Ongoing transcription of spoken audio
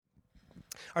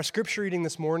Our scripture reading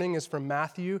this morning is from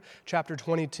Matthew chapter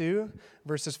 22,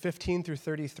 verses 15 through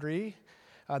 33.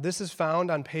 This is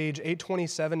found on page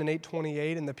 827 and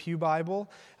 828 in the Pew Bible.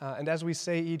 And as we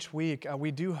say each week, we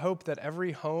do hope that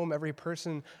every home, every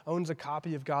person owns a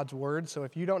copy of God's Word. So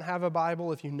if you don't have a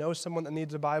Bible, if you know someone that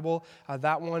needs a Bible,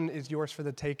 that one is yours for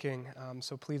the taking.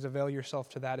 So please avail yourself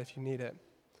to that if you need it.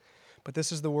 But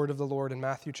this is the word of the Lord in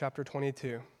Matthew chapter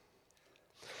 22.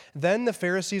 Then the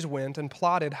Pharisees went and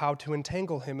plotted how to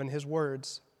entangle him in his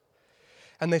words.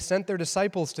 And they sent their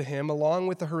disciples to him along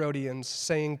with the Herodians,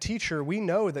 saying, "Teacher, we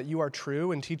know that you are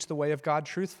true and teach the way of God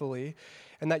truthfully,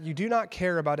 and that you do not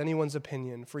care about anyone's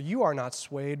opinion, for you are not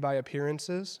swayed by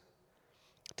appearances.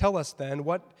 Tell us then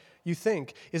what you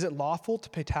think. Is it lawful to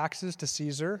pay taxes to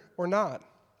Caesar or not?"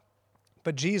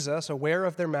 But Jesus, aware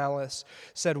of their malice,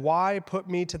 said, "Why put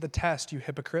me to the test, you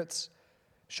hypocrites?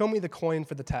 Show me the coin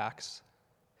for the tax."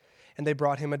 And they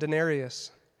brought him a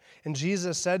denarius. And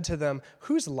Jesus said to them,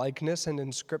 "Whose likeness and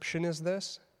inscription is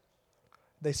this?"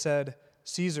 They said,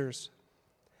 "Caesar's."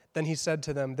 Then he said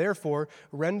to them, "Therefore,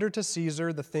 render to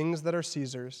Caesar the things that are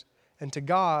Caesar's, and to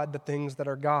God the things that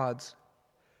are God's."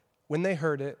 When they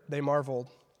heard it, they marveled,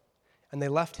 and they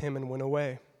left him and went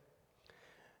away.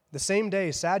 The same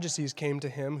day, Sadducees came to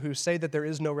him who say that there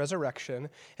is no resurrection,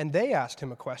 and they asked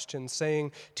him a question,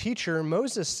 saying, "Teacher,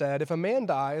 Moses said, if a man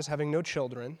dies having no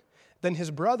children, then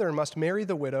his brother must marry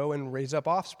the widow and raise up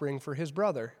offspring for his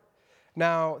brother.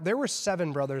 Now, there were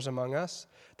 7 brothers among us.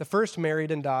 The first married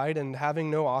and died, and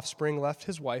having no offspring left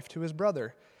his wife to his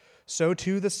brother. So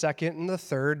too the second and the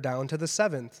third down to the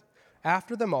 7th.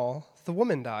 After them all, the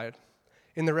woman died.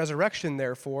 In the resurrection,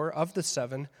 therefore, of the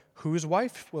 7, whose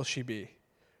wife will she be?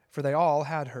 For they all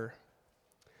had her."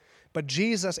 But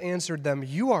Jesus answered them,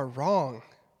 "You are wrong,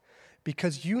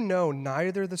 because you know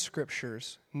neither the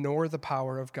Scriptures nor the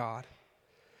power of God.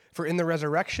 For in the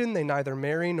resurrection they neither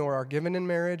marry nor are given in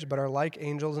marriage, but are like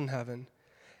angels in heaven.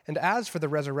 And as for the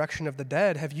resurrection of the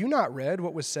dead, have you not read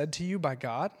what was said to you by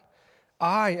God?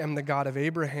 I am the God of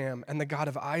Abraham, and the God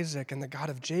of Isaac, and the God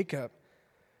of Jacob.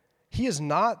 He is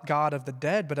not God of the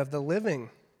dead, but of the living."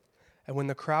 And when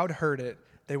the crowd heard it,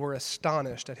 they were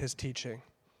astonished at his teaching.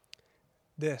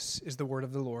 This is the word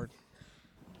of the Lord.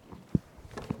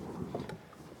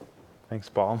 Thanks,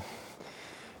 Paul.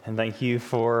 And thank you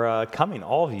for coming,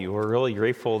 all of you. We're really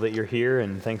grateful that you're here,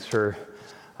 and thanks for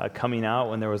coming out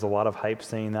when there was a lot of hype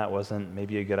saying that wasn't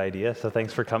maybe a good idea. So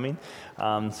thanks for coming.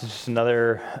 This is just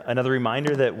another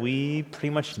reminder that we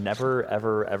pretty much never,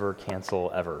 ever, ever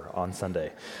cancel ever on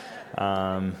Sunday.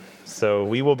 So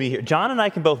we will be here. John and I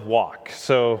can both walk,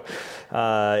 so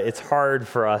it's hard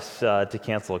for us to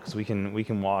cancel because we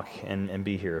can walk and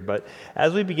be here. But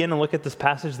as we begin and look at this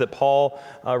passage that Paul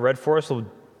read for us, we'll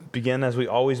begin, as we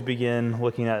always begin,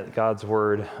 looking at God's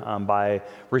word by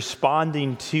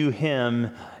responding to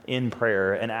him in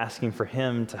prayer and asking for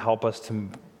him to help us to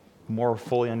more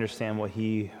fully understand what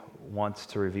he wants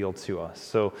to reveal to us.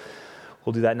 So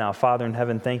we'll do that now. Father in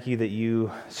heaven, thank you that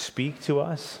you speak to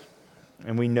us.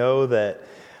 And we know that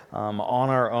on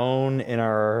our own, in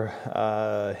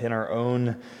our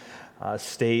own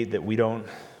state, that we don't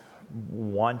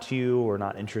want you or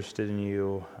not interested in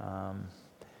you.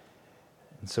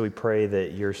 And so we pray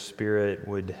that your Spirit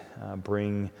would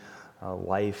bring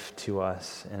life to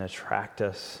us and attract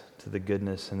us to the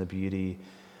goodness and the beauty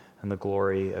and the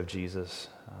glory of Jesus.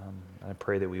 I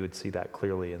pray that we would see that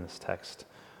clearly in this text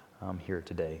here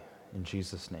today. In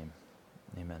Jesus' name,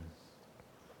 amen.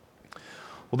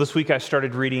 Well, this week I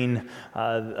started reading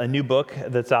a new book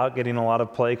that's out getting a lot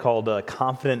of play called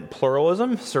Confident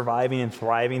Pluralism, Surviving and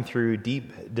Thriving Through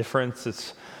Deep Difference.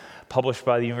 It's published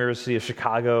by the University of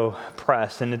Chicago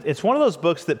Press. And it's one of those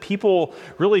books that people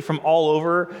really from all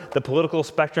over the political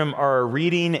spectrum are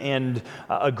reading and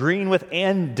agreeing with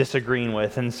and disagreeing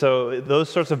with. And so those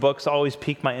sorts of books always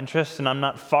pique my interest, and I'm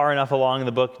not far enough along in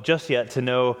the book just yet to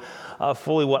know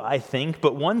fully what I think.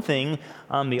 But one thing,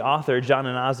 the author, John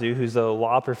Inazu, who's a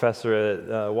law professor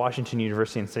at Washington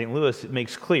University in St. Louis,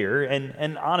 makes clear,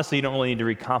 and honestly, you don't really need to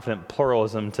read Confident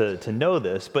Pluralism to know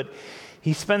this, but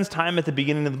he spends time at the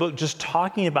beginning of the book just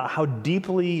talking about how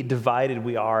deeply divided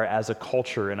we are as a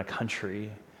culture and a country.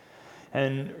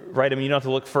 And, right, I mean, you don't have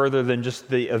to look further than just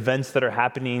the events that are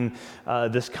happening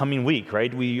this coming week,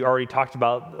 right? We already talked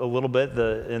about a little bit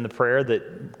in the prayer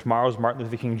that tomorrow's Martin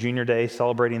Luther King Jr. Day,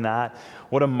 celebrating that.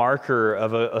 What a marker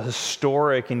of a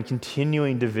historic and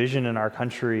continuing division in our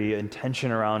country and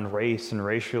tension around race and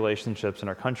racial relationships in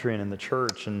our country and in the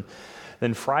church. And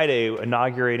then Friday,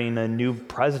 inaugurating a new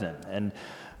president, and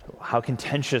how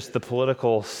contentious the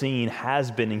political scene has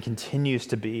been and continues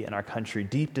to be in our country.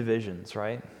 Deep divisions,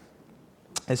 right?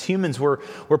 As humans, we're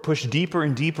pushed deeper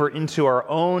and deeper into our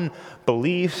own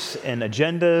beliefs and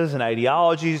agendas and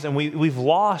ideologies, and we've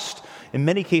lost, in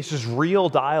many cases, real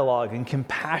dialogue and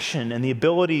compassion and the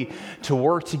ability to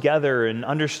work together and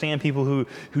understand people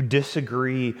who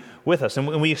disagree with us.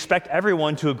 And we expect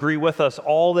everyone to agree with us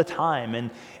all the time.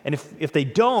 And if they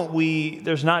don't,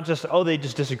 there's not just, oh, they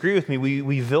just disagree with me.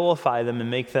 We vilify them and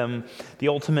make them the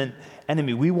ultimate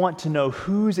enemy. We want to know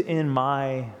who's in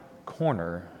my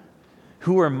corner.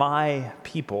 Who are my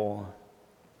people?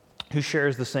 Who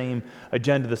shares the same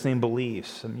agenda, the same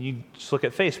beliefs? I mean, you just look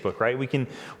at Facebook, right? We can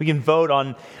vote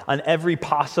on every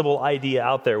possible idea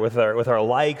out there with our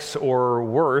likes, or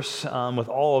worse, with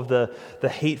all of the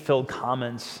hate-filled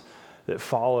comments that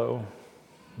follow.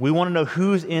 We want to know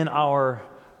who's in our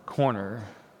corner.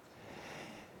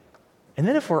 And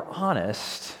then if we're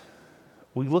honest,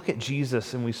 we look at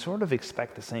Jesus and we sort of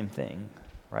expect the same thing,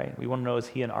 right? We want to know, is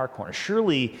he in our corner?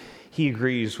 Surely he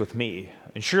agrees with me.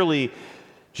 And surely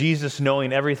Jesus,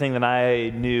 knowing everything that I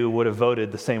knew, would have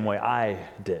voted the same way I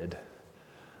did.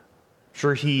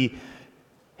 Sure, he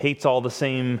hates all the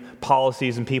same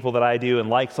policies and people that I do, and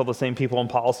likes all the same people and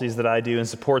policies that I do, and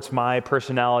supports my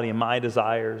personality and my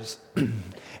desires.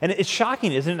 And it's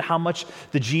shocking, isn't it, how much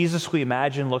the Jesus we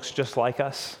imagine looks just like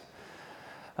us?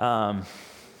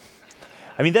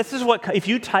 I mean, this is what, if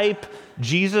you type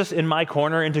Jesus in my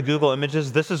corner into Google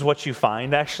Images, this is what you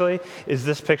find, actually, is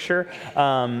this picture,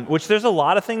 which there's a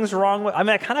lot of things wrong with. I mean,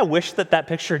 I kind of wish that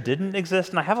picture didn't exist,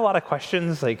 and I have a lot of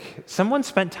questions, like, someone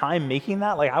spent time making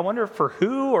that? Like, I wonder for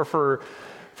who or for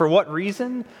what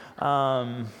reason?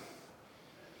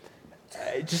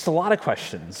 Just a lot of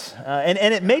questions. And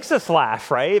it makes us laugh,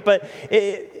 right? But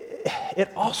it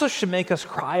also should make us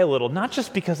cry a little, not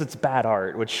just because it's bad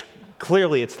art, which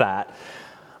clearly it's that,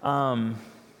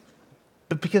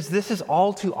 but because this is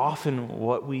all too often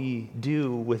what we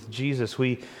do with Jesus.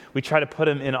 We try to put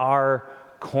him in our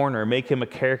corner, make him a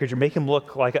caricature, make him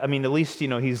look like, I mean, at least,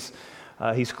 he's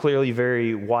clearly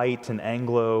very white and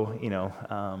Anglo,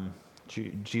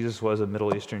 Jesus was a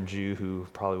Middle Eastern Jew who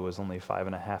probably was only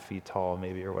 5.5 feet tall,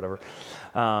 maybe, or whatever.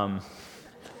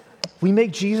 We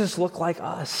make Jesus look like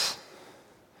us.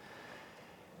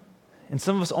 And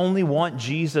some of us only want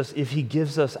Jesus if he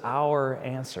gives us our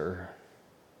answer.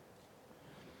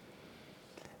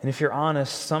 And if you're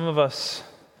honest, some of us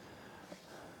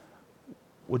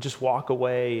would just walk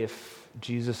away if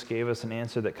Jesus gave us an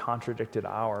answer that contradicted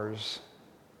ours.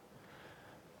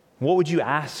 What would you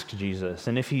ask Jesus?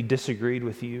 And if he disagreed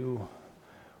with you,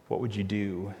 what would you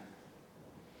do?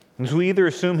 Because we either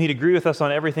assume he'd agree with us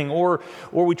on everything, or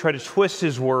we try to twist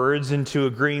his words into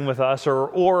agreeing with us,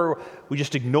 or we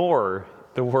just ignore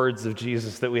the words of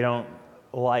Jesus that we don't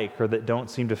like or that don't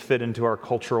seem to fit into our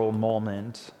cultural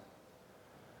moment.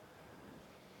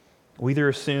 We either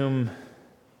assume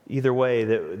either way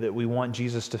that we want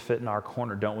Jesus to fit in our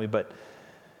corner, don't we? But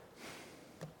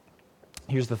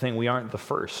here's the thing, we aren't the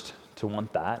first to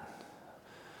want that.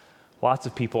 Lots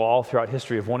of people all throughout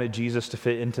history have wanted Jesus to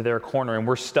fit into their corner, and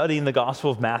we're studying the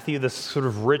Gospel of Matthew, this sort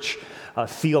of rich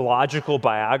theological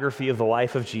biography of the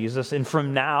life of Jesus. And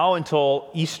from now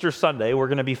until Easter Sunday, we're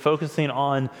going to be focusing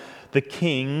on the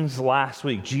King's last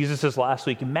week, Jesus' last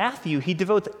week. Matthew, he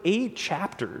devotes 8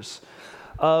 chapters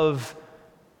of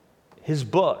his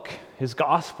book, his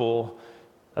Gospel.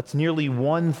 That's nearly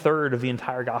 1/3 of the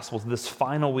entire Gospel, this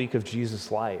final week of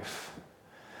Jesus' life.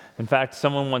 In fact,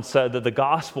 someone once said that the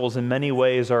Gospels in many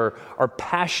ways are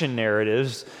passion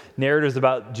narratives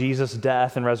about Jesus'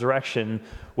 death and resurrection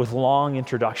with long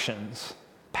introductions.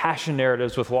 Passion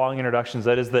narratives with long introductions.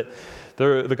 That is, that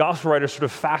the Gospel writers sort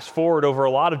of fast forward over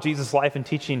a lot of Jesus' life and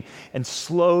teaching and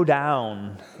slow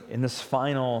down in this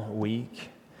final week.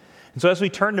 And so as we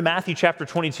turn to Matthew chapter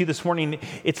 22 this morning,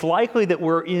 it's likely that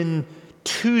we're in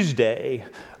Tuesday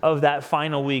of that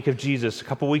final week of Jesus. A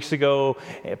couple weeks ago,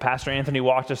 Pastor Anthony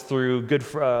walked us through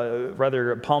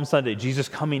Palm Sunday, Jesus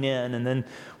coming in, and then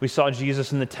we saw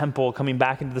Jesus in the temple coming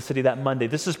back into the city that Monday.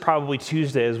 This is probably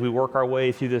Tuesday as we work our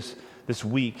way through this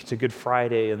week to Good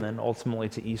Friday and then ultimately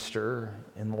to Easter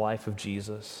in the life of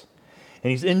Jesus. And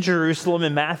he's in Jerusalem,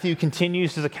 and Matthew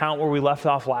continues his account where we left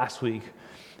off last week.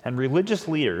 And religious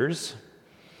leaders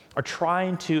are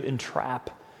trying to entrap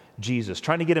Jesus,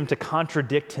 trying to get him to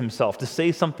contradict himself, to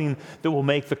say something that will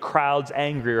make the crowds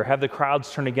angry or have the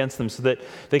crowds turn against them so that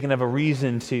they can have a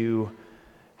reason to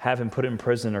have him put in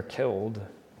prison or killed.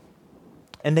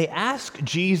 And they ask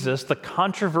Jesus the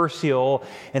controversial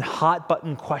and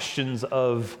hot-button questions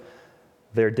of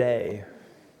their day.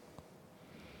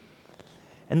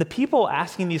 And the people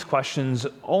asking these questions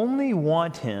only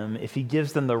want him if he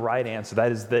gives them the right answer.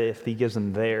 That is, if he gives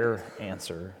them their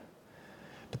answer.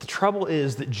 But the trouble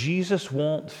is that Jesus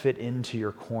won't fit into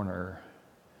your corner.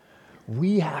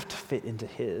 We have to fit into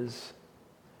his.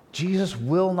 Jesus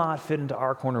will not fit into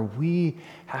our corner. We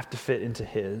have to fit into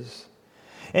his.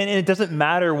 And it doesn't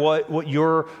matter what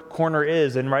your corner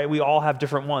is, and right, we all have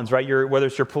different ones, right? Whether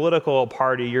it's your political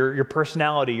party, your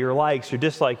personality, your likes, your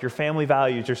dislike, your family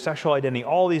values, your sexual identity,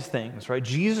 all these things, right?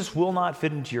 Jesus will not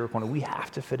fit into your corner. We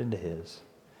have to fit into his.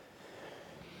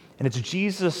 And it's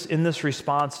Jesus in this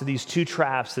response to these two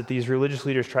traps that these religious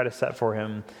leaders try to set for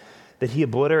him that he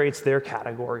obliterates their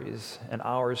categories and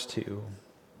ours too.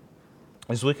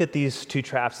 As we look at these two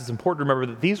traps, it's important to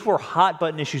remember that these were hot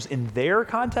button issues in their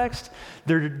context.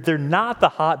 They're not the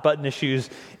hot button issues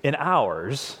in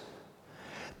ours,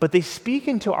 but they speak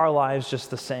into our lives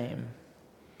just the same.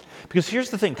 Because here's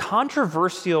the thing,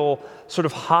 controversial sort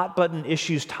of hot button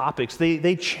issues, topics,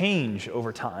 they change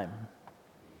over time,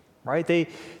 right?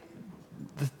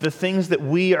 The things that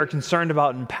we are concerned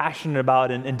about and passionate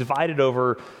about and divided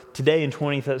over today in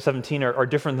 2017 are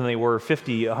different than they were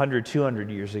 50, 100, 200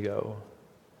 years ago.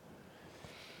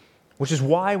 Which is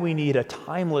why we need a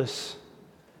timeless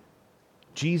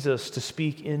Jesus to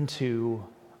speak into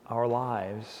our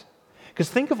lives. Because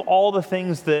think of all the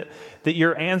things that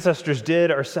your ancestors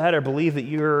did or said or believed that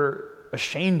you're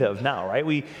ashamed of now, right?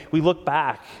 We look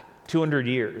back 200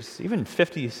 years, even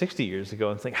 50, 60 years ago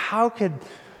and think, how could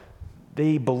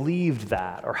they believed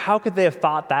that? Or how could they have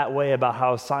thought that way about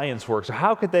how science works? Or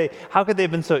how could they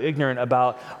have been so ignorant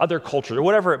about other cultures or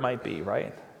whatever it might be,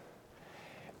 right?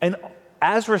 And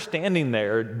as we're standing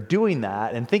there doing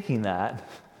that and thinking that,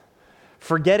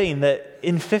 forgetting that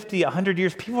in 50, 100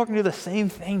 years, people are going to do the same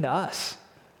thing to us,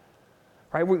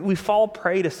 right? We fall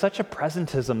prey to such a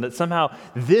presentism that somehow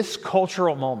this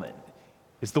cultural moment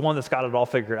is the one that's got it all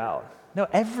figured out. No,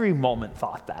 every moment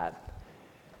thought that.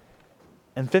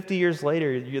 And 50 years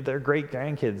later, their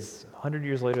great-grandkids, 100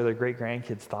 years later, their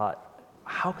great-grandkids thought,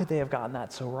 how could they have gotten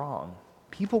that so wrong?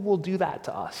 People will do that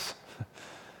to us.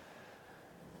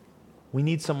 We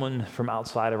need someone from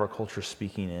outside of our culture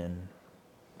speaking in,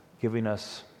 giving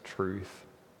us truth.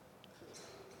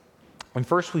 And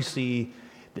first we see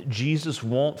that Jesus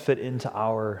won't fit into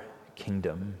our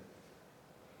kingdom.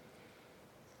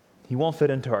 He won't fit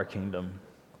into our kingdom.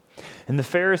 And the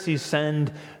Pharisees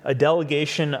send a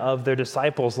delegation of their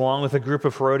disciples along with a group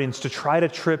of Herodians to try to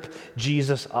trip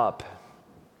Jesus up.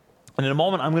 And in a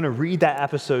moment, I'm going to read that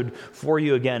episode for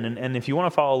you again. And if you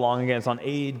want to follow along again, it's on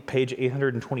page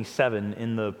 827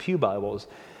 in the Pew Bibles.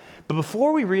 But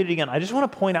before we read it again, I just want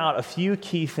to point out a few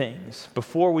key things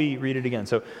before we read it again.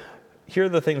 So here are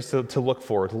the things to look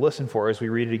for, to listen for as we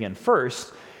read it again.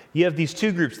 First, you have these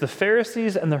two groups, the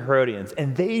Pharisees and the Herodians,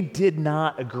 and they did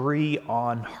not agree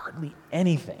on hardly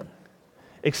anything,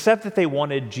 except that they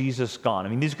wanted Jesus gone. I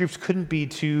mean, these groups couldn't be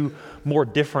too more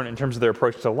different in terms of their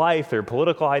approach to life, their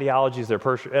political ideologies, and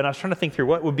I was trying to think through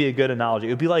what would be a good analogy. It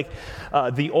would be like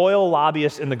the oil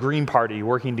lobbyists and the Green Party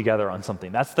working together on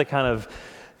something. That's the kind of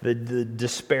the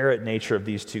disparate nature of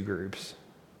these two groups.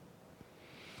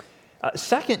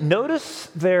 Second, notice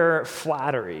their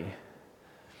flattery.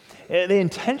 They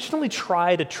intentionally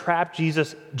try to trap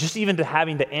Jesus just even to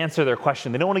having to answer their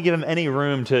question. They don't want to give him any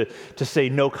room to say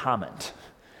no comment.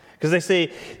 Because they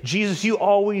say, Jesus, you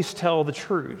always tell the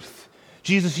truth.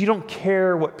 Jesus, you don't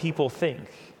care what people think.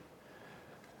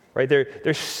 Right?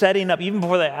 They're setting up, even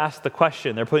before they ask the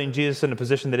question, they're putting Jesus in a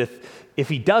position that if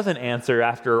he doesn't answer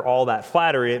after all that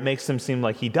flattery, it makes him seem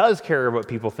like he does care what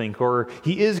people think, or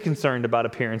he is concerned about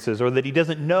appearances, or that he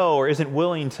doesn't know or isn't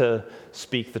willing to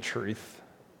speak the truth.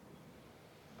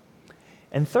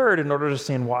 And third, in order to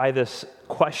understand why this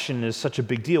question is such a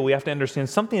big deal, we have to understand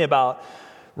something about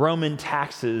Roman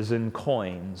taxes and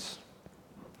coins.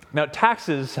 Now,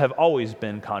 taxes have always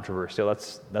been controversial.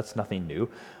 That's nothing new.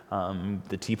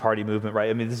 The Tea Party movement, right?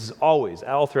 I mean, this is always,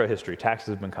 all throughout history, taxes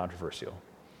have been controversial.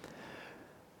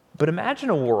 But imagine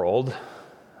a world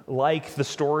like the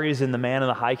stories in The Man in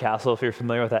the High Castle, if you're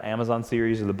familiar with that Amazon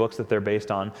series or the books that they're based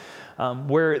on,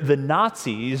 where the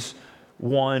Nazis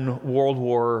won World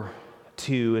War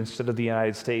II instead of the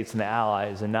United States and the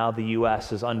Allies, and now the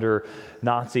U.S. is under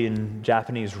Nazi and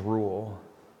Japanese rule.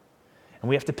 And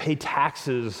we have to pay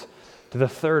taxes to the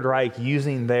Third Reich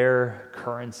using their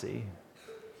currency.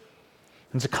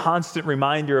 It's a constant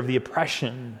reminder of the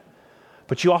oppression,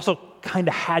 but you also kind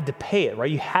of had to pay it, right?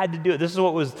 You had to do it. This is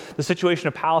what was the situation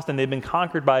of Palestine. They'd been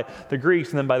conquered by the Greeks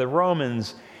and then by the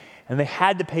Romans, and they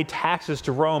had to pay taxes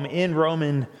to Rome in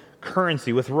Roman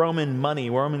currency, with Roman money,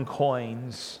 Roman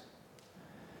coins.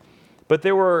 But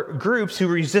there were groups who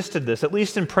resisted this, at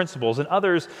least in principles, and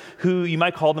others who you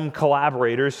might call them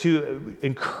collaborators, who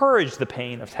encouraged the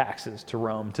paying of taxes to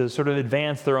Rome to sort of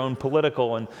advance their own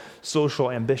political and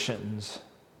social ambitions.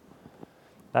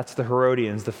 That's the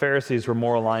Herodians. The Pharisees were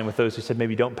more aligned with those who said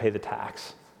maybe don't pay the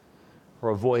tax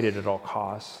or avoid it at all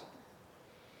costs.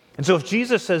 And so if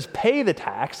Jesus says pay the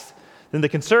tax, then the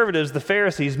conservatives, the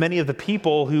Pharisees, many of the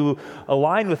people who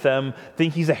align with them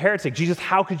think he's a heretic. Jesus,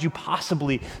 how could you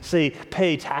possibly say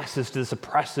pay taxes to this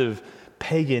oppressive,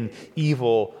 pagan,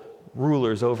 evil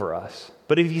rulers over us?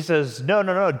 But if he says,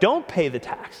 no, don't pay the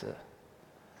taxes,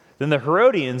 then the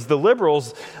Herodians, the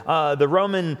liberals, the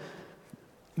Roman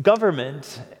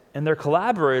government and their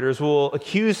collaborators will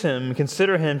accuse him,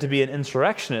 consider him to be an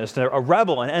insurrectionist, a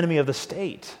rebel, an enemy of the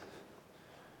state.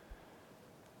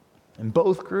 And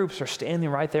both groups are standing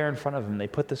right there in front of him. They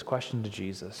put this question to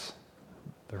Jesus,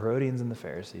 the Herodians and the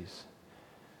Pharisees.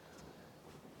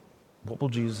 What will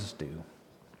Jesus do?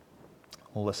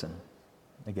 Well, listen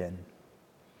again.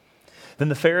 Then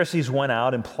the Pharisees went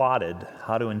out and plotted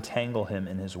how to entangle him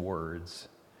in his words.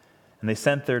 And they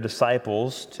sent their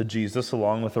disciples to Jesus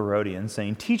along with the Herodians,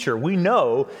 saying, "Teacher, we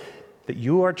know that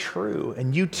you are true,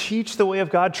 and you teach the way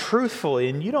of God truthfully,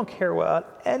 and you don't care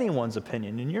about anyone's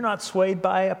opinion, and you're not swayed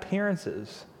by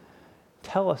appearances.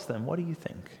 Tell us then, what do you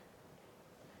think?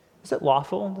 Is it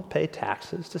lawful to pay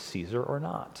taxes to Caesar or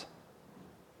not?"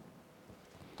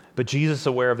 But Jesus,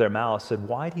 aware of their malice, said,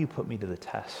 "Why do you put me to the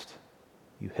test,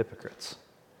 you hypocrites?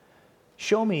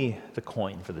 Show me the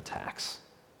coin for the tax."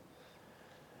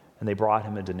 And they brought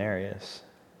him a denarius.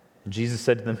 And Jesus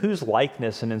said to them, "Whose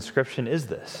likeness and inscription is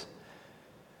this?"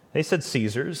 They said,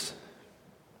 "Caesar's."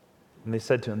 And they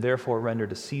said to him, "Therefore render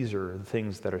to Caesar the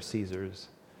things that are Caesar's,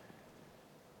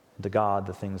 and to God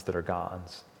the things that are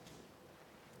God's."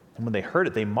 And when they heard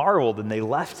it, they marveled, and they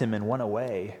left him and went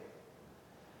away.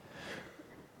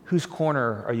 "Whose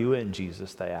corner are you in,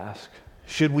 Jesus?" they asked.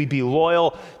 "Should we be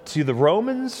loyal to the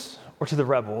Romans or to the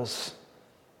rebels?"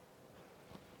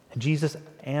 And Jesus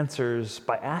answers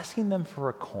by asking them for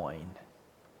a coin.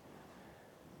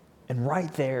 And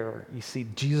right there, you see,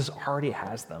 Jesus already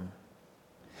has them.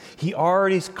 He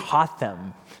already caught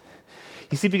them.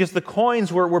 You see, because the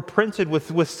coins were printed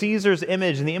with Caesar's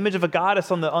image and the image of a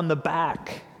goddess on the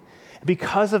back.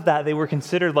 Because of that, they were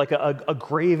considered like a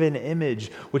graven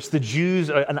image, which the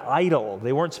Jews, an idol.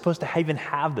 They weren't supposed to even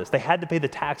have this. They had to pay the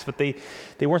tax, but they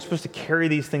weren't supposed to carry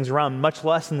these things around, much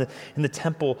less in the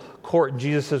temple court. And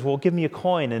Jesus says, "Well, give me a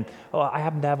coin." And, "Oh, I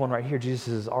happen to have one right here." Jesus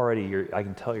says, "Already, I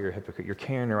can tell you're a hypocrite. You're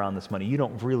carrying around this money. You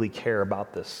don't really care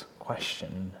about this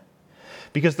question."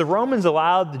 Because the Romans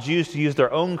allowed the Jews to use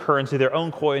their own currency, their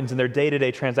own coins in their day-to-day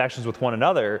transactions with one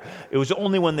another. It was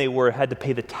only when they had to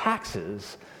pay the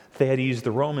taxes they had to use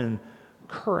the Roman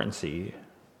currency.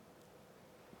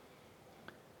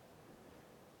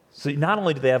 So not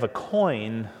only do they have a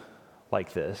coin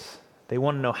like this, they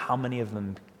want to know how many of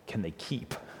them can they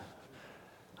keep.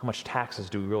 How much taxes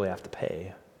do we really have to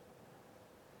pay?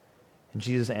 And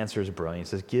Jesus' answer is brilliant.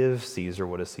 He says, "Give Caesar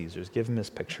what is Caesar's. Give him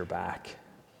his picture back.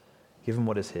 Give him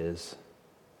what is his.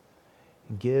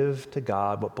 And give to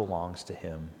God what belongs to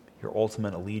him, your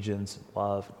ultimate allegiance,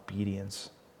 love, obedience."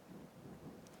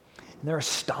 And they're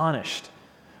astonished.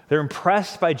 They're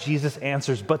impressed by Jesus'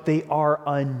 answers, but they are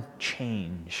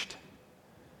unchanged.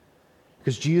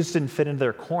 Because Jesus didn't fit into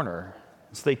their corner.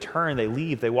 So they turn, they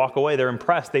leave, they walk away. They're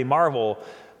impressed, they marvel,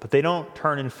 but they don't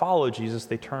turn and follow Jesus.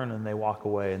 They turn and they walk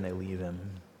away and they leave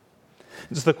him.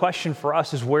 And so the question for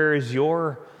us is, where is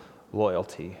your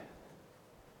loyalty?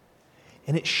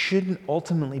 And it shouldn't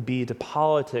ultimately be to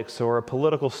politics or a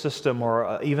political system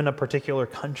or even a particular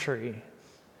country.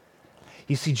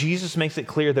 You see, Jesus makes it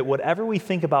clear that whatever we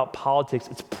think about politics,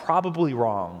 it's probably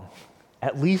wrong,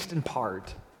 at least in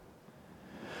part,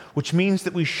 which means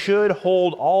that we should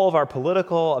hold all of our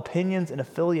political opinions and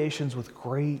affiliations with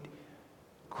great,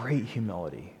 great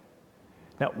humility.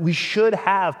 Now, we should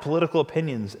have political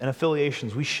opinions and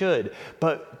affiliations, we should,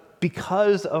 but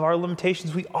because of our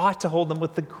limitations, we ought to hold them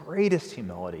with the greatest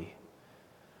humility.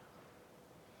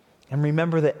 And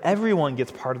remember that everyone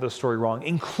gets part of the story wrong,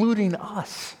 including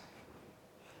us.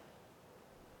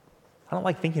 I don't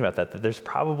like thinking about that there's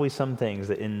probably some things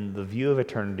that in the view of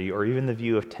eternity or even the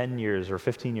view of 10 years or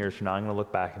 15 years from now, I'm going to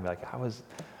look back and be like,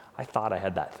 I thought I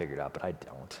had that figured out, but I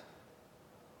don't.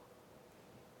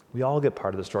 We all get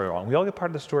part of the story wrong. We all get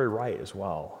part of the story right as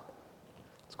well.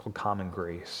 It's called common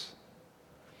grace.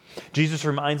 Jesus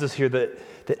reminds us here that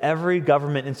every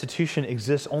government institution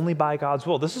exists only by God's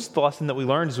will. This is the lesson that we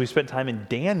learned as we spent time in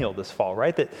Daniel this fall,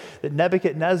 right? That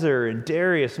Nebuchadnezzar and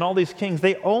Darius and all these kings,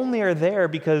 they only are there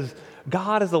because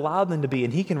God has allowed them to be,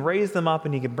 and he can raise them up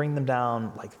and he can bring them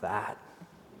down like that.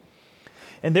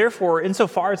 And therefore,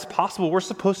 insofar as possible, we're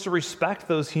supposed to respect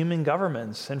those human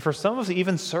governments, and for some of us,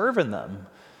 even serve in them,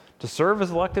 to serve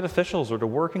as elected officials or to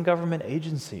work in government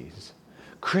agencies.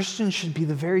 Christians should be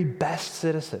the very best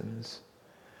citizens.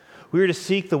 We are to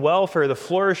seek the welfare, the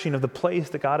flourishing of the place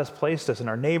that God has placed us in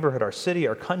our neighborhood, our city,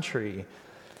 our country.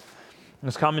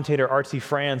 As commentator R.T.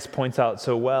 France points out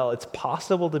so well, it's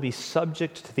possible to be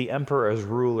subject to the emperor as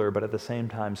ruler, but at the same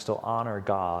time still honor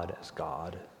God as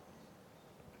God.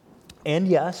 And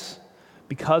yes,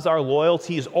 because our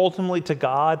loyalty is ultimately to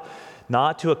God,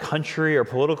 not to a country or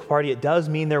political party, it does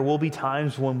mean there will be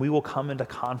times when we will come into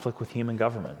conflict with human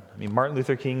government. I mean, Martin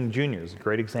Luther King Jr. is a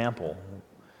great example.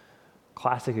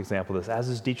 Classic example of this, as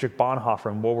is Dietrich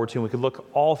Bonhoeffer in World War II. We could look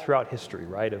all throughout history,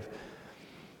 right, of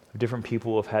different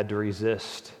people who have had to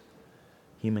resist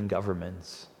human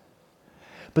governments.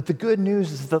 But the good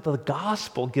news is that the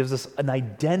gospel gives us an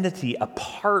identity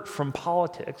apart from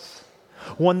politics,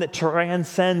 one that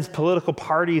transcends political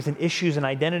parties and issues and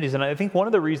identities. And I think one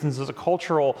of the reasons as a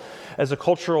cultural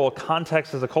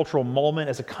context, as a cultural moment,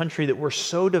 as a country, that we're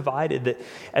so divided that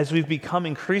as we've become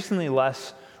increasingly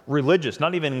less religious,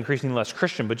 not even increasingly less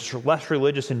Christian, but just less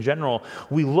religious in general,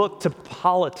 we look to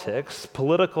politics,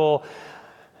 political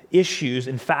issues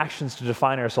and factions to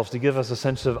define ourselves, to give us a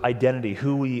sense of identity,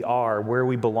 who we are, where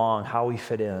we belong, how we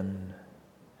fit in.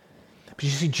 But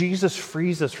you see, Jesus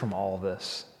frees us from all of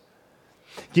this.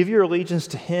 Give your allegiance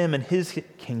to him and his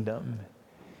kingdom.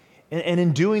 And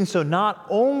in doing so, not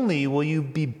only will you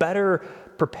be better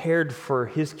prepared for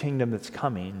his kingdom that's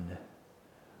coming,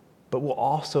 but will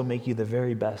also make you the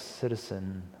very best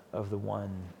citizen of the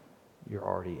one you're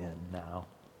already in now.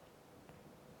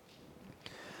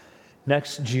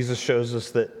 Next, Jesus shows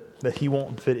us that he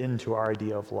won't fit into our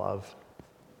idea of love.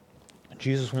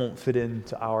 Jesus won't fit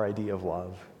into our idea of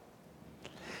love.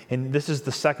 And this is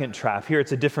the second trap. Here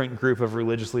it's a different group of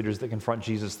religious leaders that confront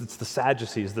Jesus. It's the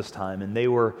Sadducees this time, and they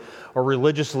were a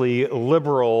religiously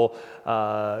liberal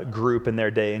group in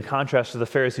their day, in contrast to the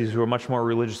Pharisees, who were much more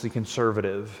religiously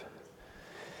conservative.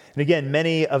 And again,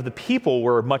 many of the people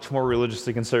were much more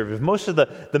religiously conservative. Most of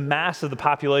the mass of the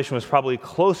population was probably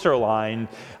closer aligned,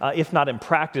 if not in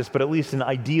practice, but at least in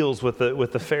ideals with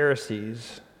the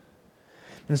Pharisees.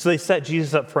 And so they set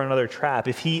Jesus up for another trap.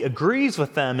 If he agrees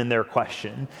with them in their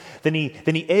question, then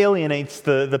he alienates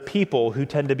the people who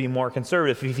tend to be more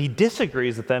conservative. If he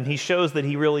disagrees with them, he shows that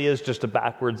he really is just a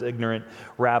backwards, ignorant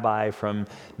rabbi from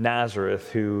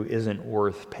Nazareth who isn't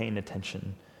worth paying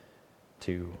attention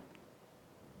to.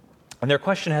 And their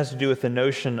question has to do with the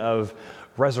notion of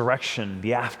resurrection,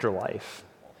 the afterlife.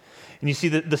 And you see,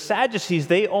 the Sadducees,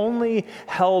 they only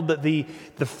held that the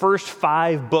first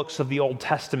 5 books of the Old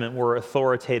Testament were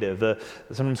authoritative,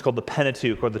 sometimes called the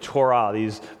Pentateuch or the Torah,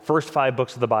 these first 5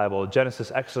 books of the Bible,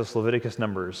 Genesis, Exodus, Leviticus,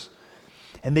 Numbers.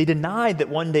 And they denied that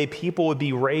one day people would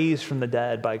be raised from the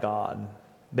dead by God.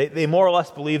 They more or less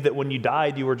believed that when you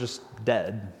died, you were just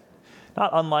dead.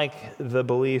 Not unlike the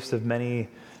beliefs of many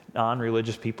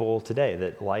non-religious people today,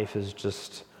 that life is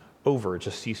just over, it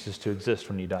just ceases to exist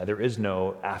when you die. There is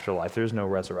no afterlife, there is no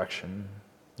resurrection,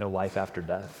 no life after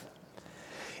death.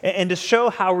 And to show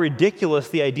how ridiculous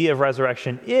the idea of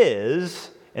resurrection is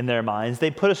in their minds,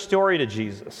 they put a story to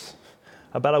Jesus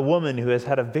about a woman who has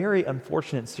had a very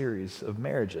unfortunate series of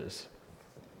marriages.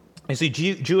 You see,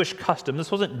 Jewish custom,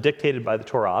 this wasn't dictated by the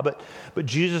Torah, but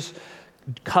Jesus'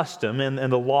 custom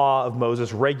and the law of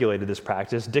Moses regulated this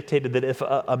practice, dictated that if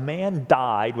a man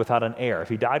died without an heir, if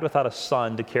he died without a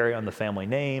son to carry on the family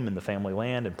name and the family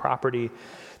land and property,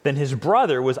 then his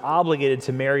brother was obligated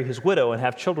to marry his widow and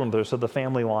have children with her so the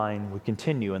family line would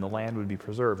continue and the land would be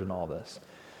preserved in all this.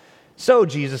 So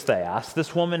Jesus, they asked,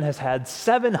 this woman has had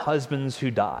 7 husbands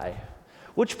who die.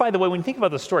 Which, by the way, when you think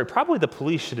about the story, probably the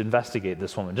police should investigate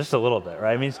this woman just a little bit,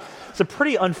 right? I mean, it's a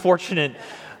pretty unfortunate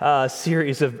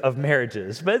series of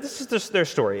marriages, but this is just their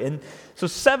story. And so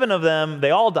 7 of them,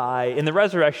 they all die. In the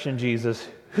resurrection of Jesus,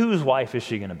 whose wife is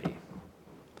she going to be?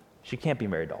 She can't be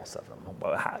married to all 7 of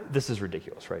them. This is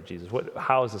ridiculous, right, Jesus?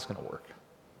 How is this going to work?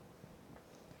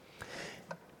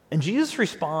 And Jesus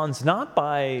responds not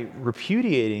by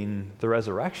repudiating the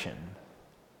resurrection,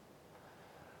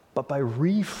 but by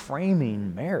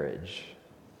reframing marriage.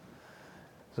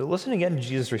 So listen again to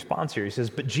Jesus' response here. He says,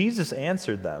 "But Jesus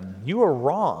answered them, 'You are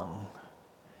wrong,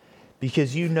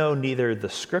 because you know neither the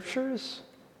Scriptures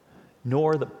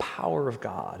nor the power of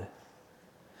God.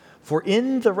 For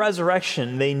in the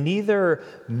resurrection, they neither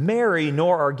marry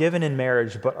nor are given in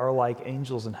marriage, but are like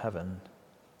angels in heaven.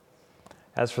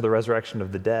 As for the resurrection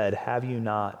of the dead, have you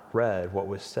not read what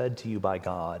was said to you by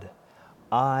God?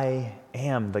 I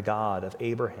am the God of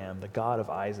Abraham, the God of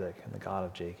Isaac, and the God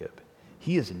of Jacob.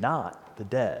 He is not the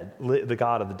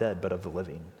God of the dead, but of the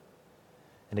living.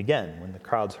 And again, when the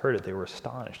crowds heard it, they were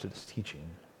astonished at his teaching.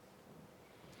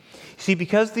 See,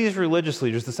 because these religious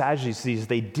leaders, the Sadducees,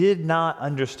 they did not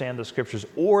understand the scriptures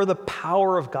or the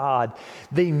power of God,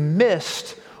 they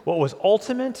missed what was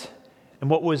ultimate and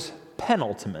what was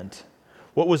penultimate,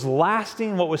 what was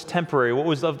lasting, what was temporary, what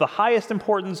was of the highest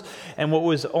importance and what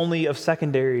was only of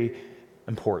secondary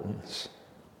importance.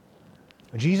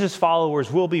 Jesus'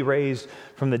 followers will be raised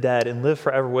from the dead and live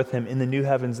forever with him in the new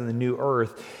heavens and the new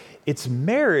earth. It's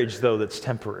marriage, though, that's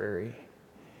temporary.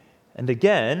 And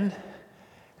again,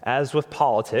 as with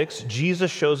politics,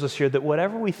 Jesus shows us here that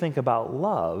whatever we think about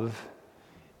love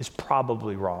is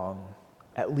probably wrong,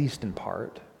 at least in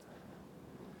part.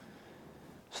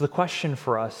 So the question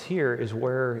for us here is,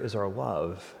 where is our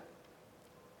love?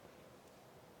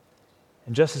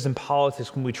 And just as in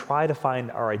politics, when we try to find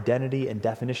our identity and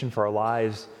definition for our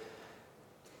lives,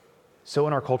 so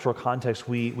in our cultural context,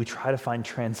 we try to find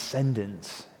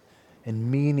transcendence and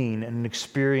meaning and an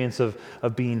experience of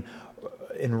being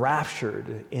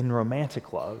enraptured in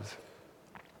romantic love.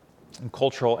 And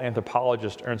cultural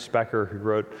anthropologist Ernst Becker, who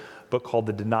wrote a book called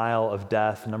The Denial of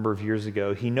Death a number of years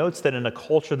ago, he notes that in a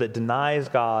culture that denies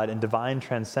God and divine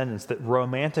transcendence, that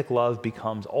romantic love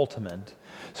becomes ultimate.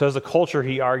 So as a culture,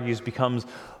 he argues, becomes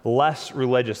less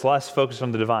religious, less focused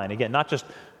on the divine. Again, not just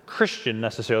Christian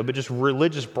necessarily, but just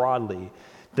religious broadly,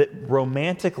 that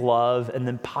romantic love and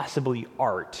then possibly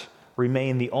art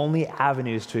remain the only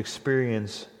avenues to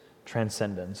experience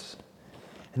transcendence.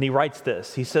 And he writes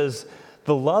this. He says,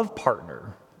 the love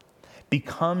partner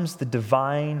becomes the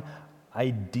divine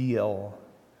ideal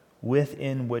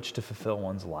within which to fulfill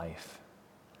one's life.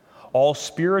 All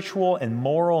spiritual and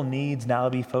moral needs now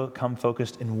become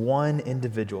focused in one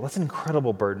individual. That's an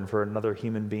incredible burden for another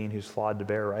human being who's flawed to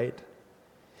bear, right?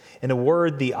 In a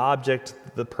word, the object,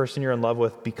 the person you're in love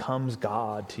with, becomes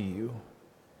God to you.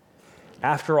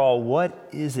 After all, what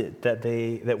is it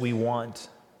that we want?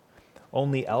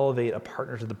 Only elevate a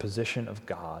partner to the position of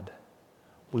God.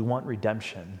 We want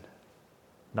redemption,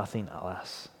 nothing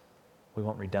less. We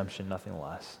want redemption, nothing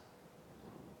less.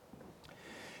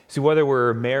 See, whether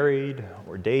we're married,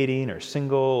 or dating, or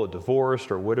single, or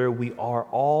divorced, or widow, we are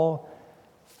all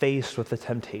faced with the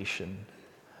temptation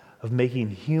of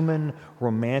making human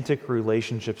romantic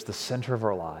relationships the center of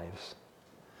our lives,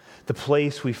 the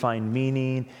place we find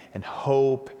meaning and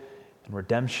hope and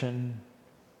redemption.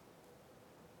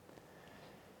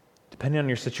 Depending on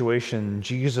your situation,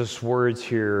 Jesus' words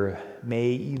here may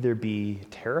either be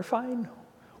terrifying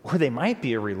or they might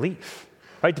be a relief,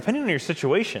 right? Depending on your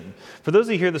situation. For those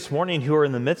of you here this morning who are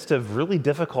in the midst of really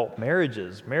difficult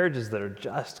marriages that are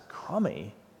just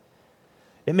crummy,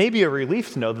 it may be a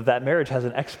relief to know that marriage has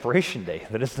an expiration date,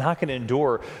 that it's not going to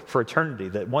endure for eternity,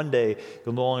 that one day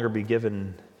you'll no longer be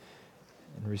given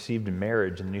and received in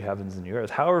marriage in the new heavens and new earth.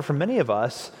 However, for many of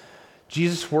us,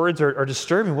 Jesus' words are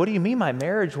disturbing. What do you mean my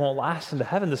marriage won't last into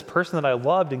heaven? This person that I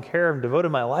loved and cared and devoted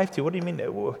my life to, what do you mean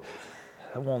that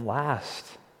won't last?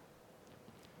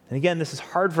 And again, this is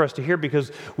hard for us to hear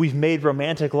because we've made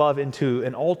romantic love into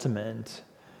an ultimate.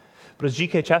 But as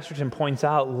G.K. Chesterton points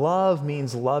out, love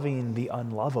means loving the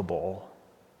unlovable,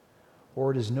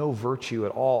 or it is no virtue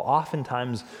at all.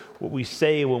 Oftentimes, what we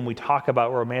say when we talk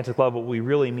about romantic love, what we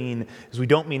really mean is we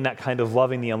don't mean that kind of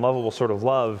loving the unlovable sort of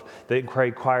love that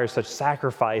requires such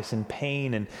sacrifice and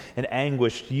pain and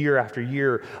anguish year after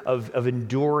year of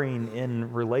enduring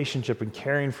in relationship and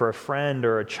caring for a friend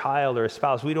or a child or a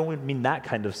spouse. We don't mean that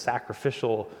kind of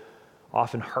sacrificial,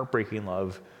 often heartbreaking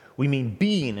love. We mean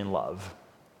being in love,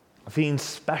 feeling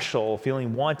special,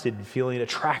 feeling wanted, feeling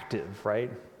attractive, right?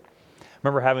 I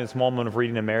remember having this moment of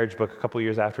reading a marriage book a couple of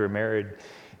years after we were married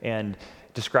and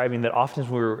describing that often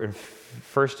when we were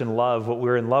first in love, what we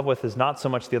were in love with is not so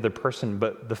much the other person,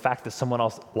 but the fact that someone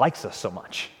else likes us so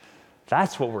much.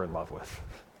 That's what we're in love with.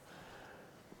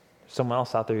 Someone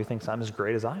else out there who thinks I'm as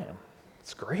great as I am.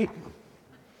 It's great.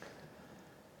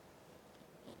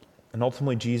 And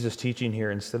ultimately, Jesus' teaching here,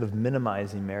 instead of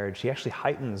minimizing marriage, he actually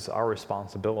heightens our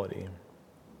responsibility.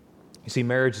 You see,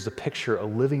 marriage is a picture, a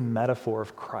living metaphor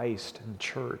of Christ and the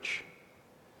church.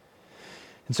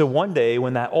 And so one day,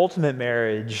 when that ultimate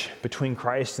marriage between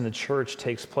Christ and the church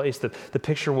takes place, the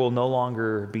picture will no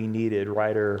longer be needed.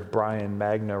 Writer Brian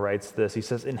Magna writes this. He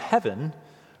says, in heaven,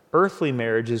 earthly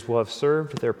marriages will have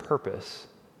served their purpose,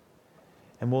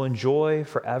 and will enjoy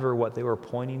forever what they were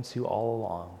pointing to all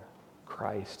along,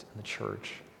 Christ and the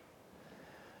church.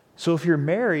 So if you're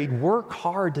married, work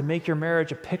hard to make your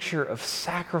marriage a picture of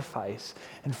sacrifice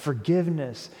and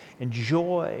forgiveness and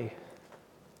joy.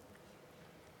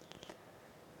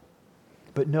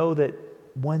 But know that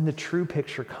when the true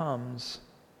picture comes,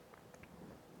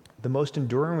 the most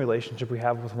enduring relationship we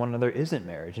have with one another isn't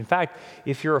marriage. In fact,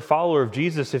 if you're a follower of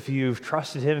Jesus, if you've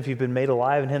trusted him, if you've been made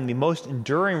alive in him, the most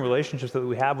enduring relationships that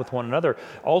we have with one another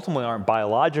ultimately aren't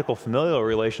biological, familial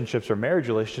relationships or marriage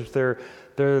relationships. They're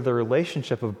the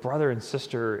relationship of brother and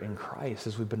sister in Christ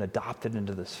as we've been adopted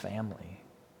into this family.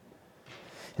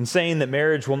 In saying that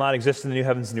marriage will not exist in the new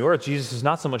heavens and new earth, Jesus is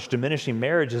not so much diminishing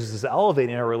marriage as is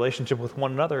elevating our relationship with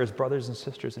one another as brothers and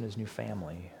sisters in his new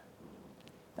family.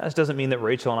 Now, this doesn't mean that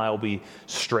Rachel and I will be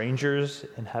strangers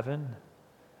in heaven,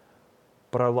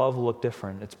 but our love will look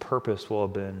different. Its purpose will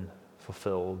have been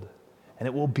fulfilled, and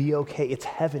it will be okay. It's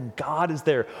heaven. God is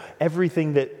there.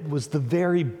 Everything that was the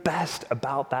very best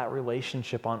about that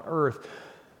relationship on earth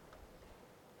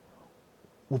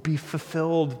will be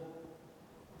fulfilled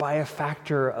by a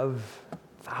factor of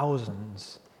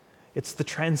thousands. It's the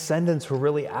transcendence we're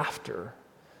really after.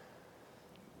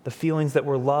 The feelings that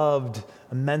we're loved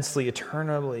immensely,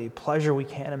 eternally, pleasure we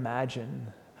can't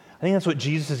imagine. I think that's what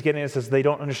Jesus is getting at, is they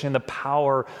don't understand the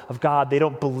power of God. They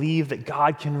don't believe that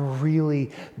God can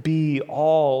really be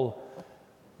all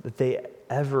that they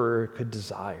ever could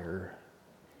desire.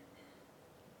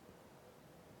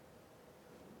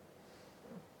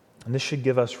 And this should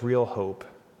give us real hope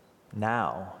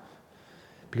now.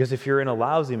 Because if you're in a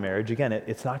lousy marriage, again,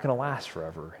 it's not going to last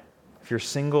forever. If you're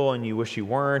single and you wish you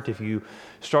weren't, if you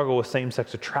struggle with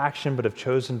same-sex attraction but have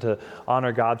chosen to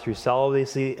honor God through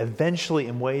celibacy, eventually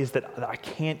in ways that I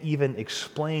can't even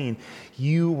explain,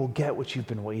 you will get what you've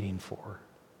been waiting for.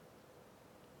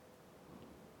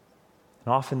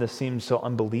 And often this seems so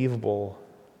unbelievable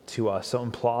to us, so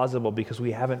implausible, because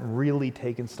we haven't really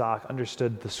taken stock,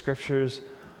 understood the scriptures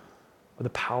or the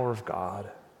power of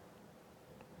God.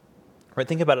 Right,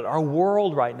 think about it. Our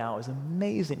world right now is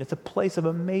amazing. It's a place of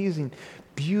amazing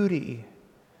beauty.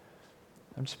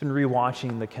 I've just been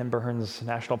rewatching the Ken Burns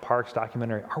National Parks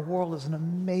documentary. Our world is an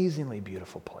amazingly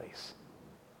beautiful place.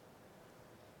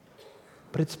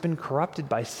 But it's been corrupted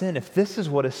by sin. If this is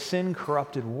what a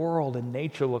sin-corrupted world and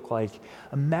nature look like,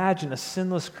 imagine a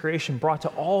sinless creation brought to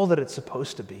all that it's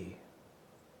supposed to be.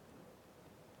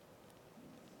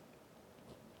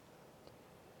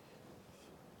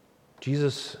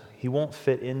 Jesus, he won't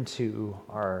fit into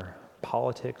our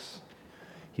politics.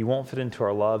 He won't fit into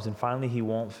our loves. And finally, he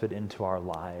won't fit into our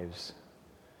lives.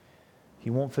 He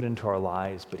won't fit into our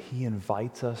lives, but he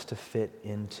invites us to fit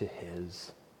into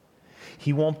his.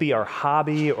 He won't be our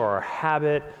hobby or our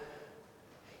habit.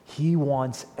 He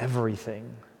wants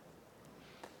everything.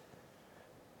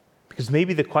 Because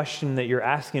maybe the question that you're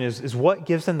asking is what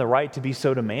gives him the right to be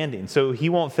so demanding? So he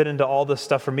won't fit into all this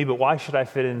stuff for me, but why should I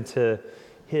fit into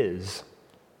his?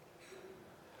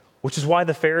 Which is why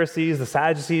the Pharisees, the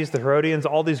Sadducees, the Herodians,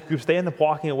 all these groups, they end up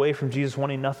walking away from Jesus,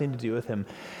 wanting nothing to do with him.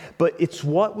 But it's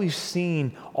what we've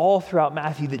seen all throughout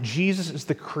Matthew, that Jesus is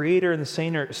the creator and the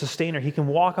sustainer. He can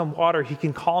walk on water. He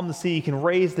can calm the sea. He can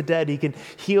raise the dead. He can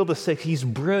heal the sick. He's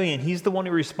brilliant. He's the one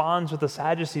who responds with the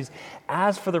Sadducees.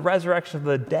 As for the resurrection of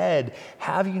the dead,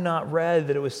 have you not read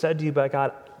that it was said to you by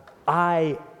God,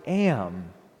 I am?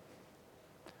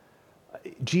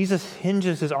 Jesus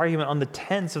hinges his argument on the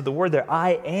tense of the word there.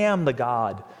 I am the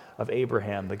God of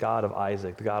Abraham, the God of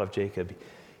Isaac, the God of Jacob.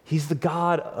 He's the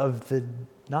God of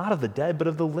not of the dead, but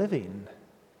of the living.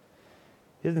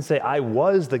 He doesn't say, I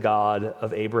was the God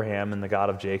of Abraham and the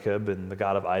God of Jacob and the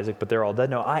God of Isaac, but they're all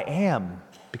dead. No, I am,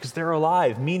 because they're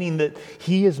alive, meaning that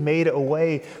he has made a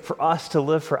way for us to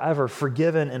live forever,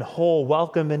 forgiven and whole,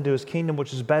 welcomed into his kingdom,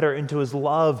 which is better, into his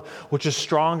love, which is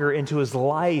stronger, into his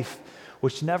life,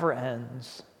 which never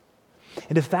ends.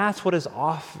 And if that's what he's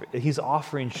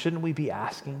offering, shouldn't we be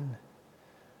asking,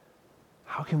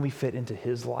 how can we fit into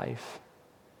his life?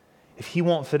 If he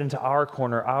won't fit into our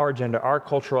corner, our agenda, our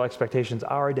cultural expectations,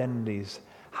 our identities,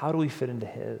 how do we fit into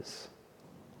his?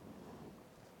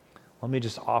 Let me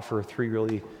just offer 3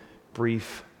 really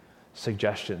brief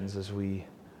suggestions as we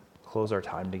close our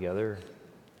time together.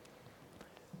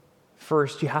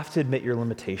 First, you have to admit your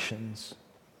limitations.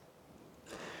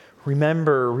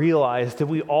 Realize that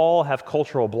we all have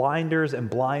cultural blinders and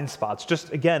blind spots.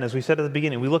 Just again, as we said at the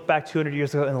beginning, we look back 200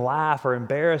 years ago and laugh or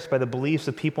embarrassed by the beliefs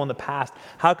of people in the past.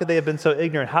 How could they have been so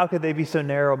ignorant? How could they be so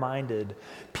narrow-minded?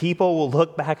 People will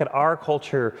look back at our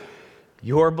culture,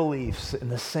 your beliefs, in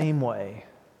the same way.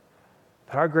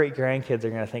 But our great-grandkids are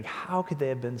going to think, how could they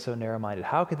have been so narrow-minded?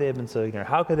 How could they have been so ignorant?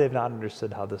 How could they have not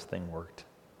understood how this thing worked?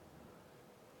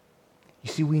 You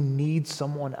see, we need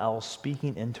someone else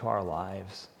speaking into our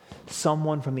lives,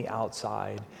 someone from the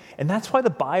outside. And that's why the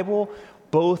Bible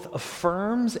both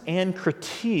affirms and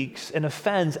critiques and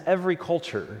offends every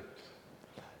culture.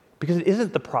 Because it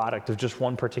isn't the product of just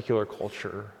one particular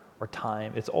culture or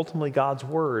time. It's ultimately God's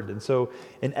word. And so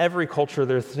in every culture,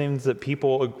 there's things that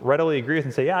people readily agree with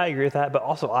and say, yeah, I agree with that, but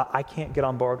also I can't get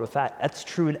on board with that. That's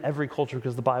true in every culture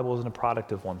because the Bible isn't a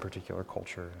product of one particular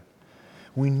culture.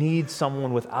 We need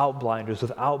someone without blinders,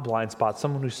 without blind spots,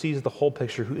 someone who sees the whole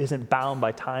picture, who isn't bound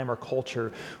by time or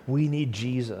culture. We need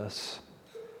Jesus.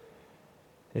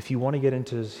 If you want to get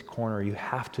into his corner, you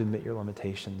have to admit your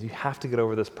limitations. You have to get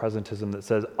over this presentism that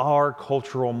says our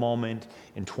cultural moment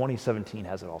in 2017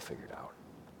 has it all figured out.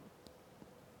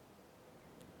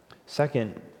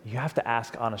 Second, you have to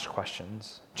ask honest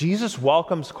questions. Jesus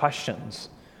welcomes questions.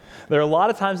 There are a lot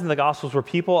of times in the Gospels where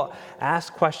people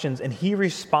ask questions and he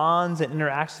responds and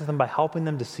interacts with them by helping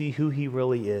them to see who he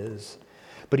really is.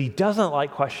 But he doesn't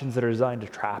like questions that are designed to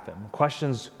trap him,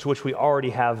 questions to which we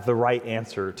already have the right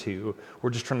answer to. We're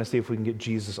just trying to see if we can get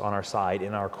Jesus on our side,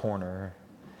 in our corner.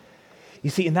 You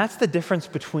see, and that's the difference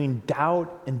between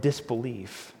doubt and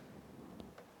disbelief.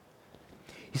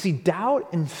 You see,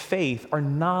 doubt and faith are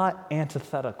not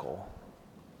antithetical.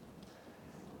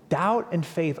 Doubt and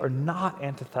faith are not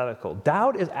antithetical.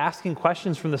 Doubt is asking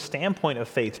questions from the standpoint of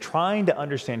faith, trying to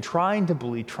understand, trying to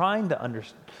believe, trying to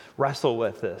wrestle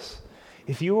with this.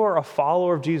 If you are a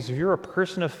follower of Jesus, if you're a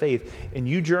person of faith, and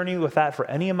you journey with that for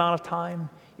any amount of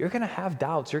time, you're going to have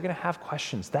doubts, you're going to have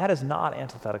questions. That is not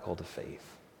antithetical to faith.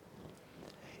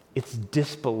 It's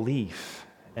disbelief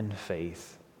and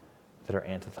faith that are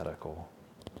antithetical.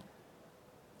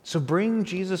 So bring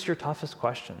Jesus your toughest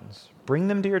questions. Bring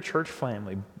them to your church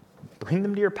family. Bring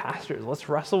them to your pastors. Let's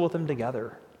wrestle with them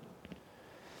together.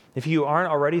 If you aren't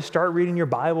already, start reading your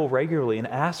Bible regularly and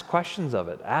ask questions of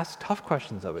it. Ask tough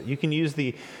questions of it. You can use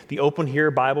the Open Here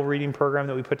Bible reading program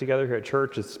that we put together here at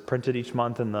church. It's printed each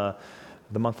month in the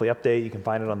monthly update. You can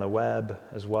find it on the web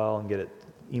as well and get it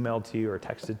emailed to you or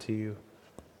texted to you.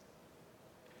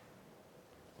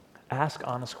 Ask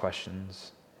honest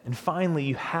questions. And finally,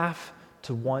 you have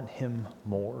to want him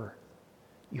more.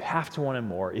 You have to want him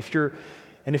more. If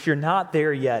you're not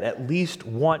there yet, at least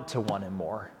want to want him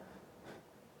more.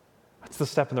 That's the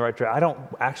step in the right direction. I don't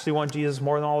actually want Jesus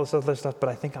more than all this other stuff, but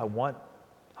I think I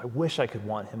wish I could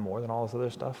want him more than all this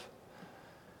other stuff.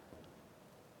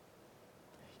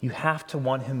 You have to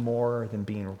want him more than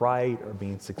being right or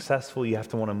being successful. You have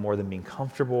to want him more than being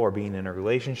comfortable or being in a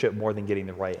relationship, more than getting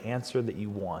the right answer that you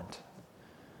want.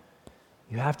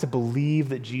 You have to believe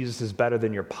that Jesus is better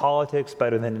than your politics,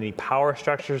 better than any power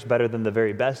structures, better than the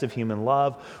very best of human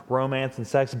love, romance, and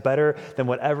sex, better than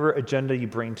whatever agenda you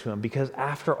bring to him. Because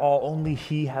after all, only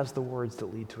he has the words that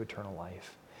lead to eternal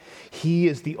life. He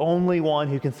is the only one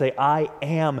who can say, I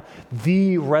am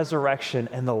the resurrection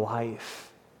and the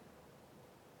life.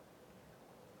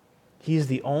 He is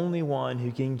the only one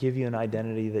who can give you an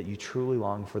identity that you truly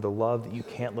long for, the love that you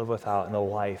can't live without, and a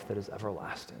life that is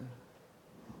everlasting.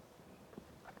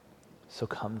 So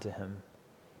come to him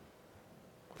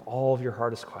with all of your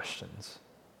hardest questions,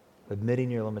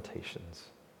 admitting your limitations,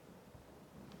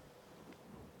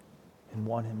 and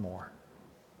want him more.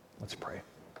 Let's pray.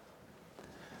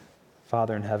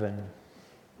 Father in heaven,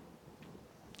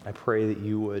 I pray that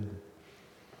you would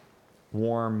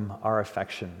warm our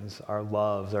affections, our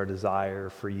loves, our desire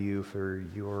for you, for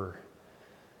your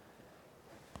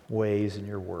ways and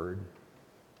your word.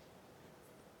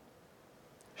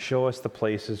 Show us the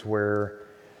places where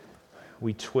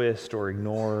we twist or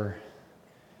ignore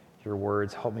your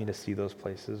words. Help me to see those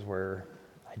places where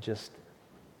I'd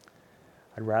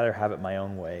rather have it my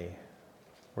own way,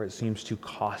 where it seems too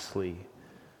costly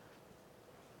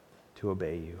to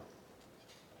obey you.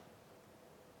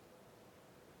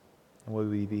 And will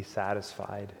we be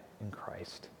satisfied in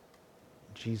Christ?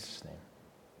 In Jesus' name,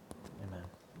 amen.